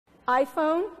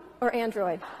iPhone or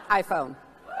Android? iPhone.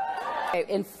 Okay,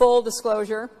 in full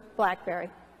disclosure, BlackBerry.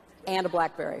 and a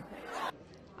BlackBerry.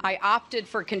 I opted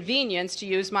for convenience to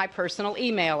use my personal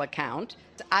email account.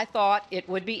 I thought it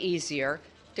would be easier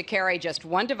to carry just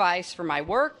one device for my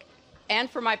work and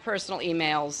for my personal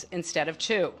emails instead of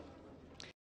two.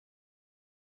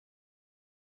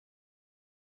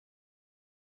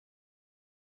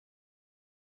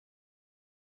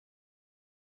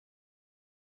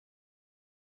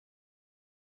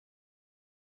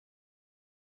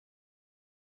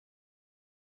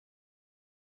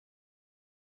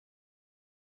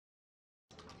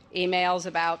 Emails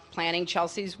about planning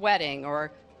Chelsea's wedding or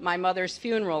my mother's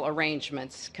funeral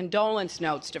arrangements, condolence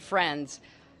notes to friends,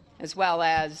 as well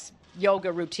as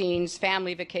yoga routines,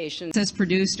 family vacations. Has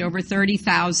produced over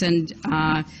 30,000,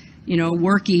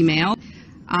 work email.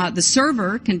 The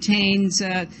server contains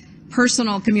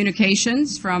personal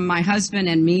communications from my husband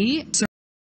and me.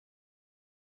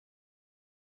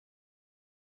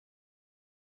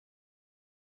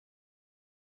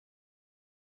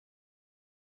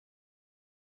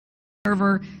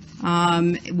 Server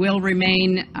will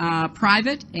remain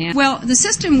private. And well, the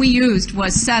system we used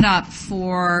was set up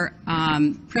for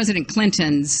President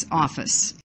Clinton's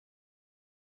office.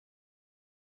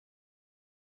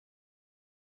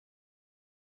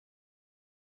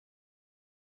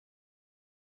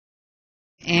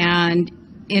 And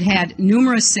it had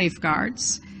numerous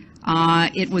safeguards.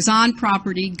 It was on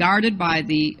property guarded by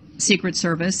the Secret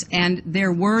Service, and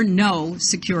there were no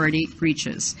security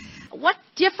breaches. What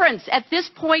difference at this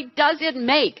point does it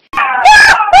make?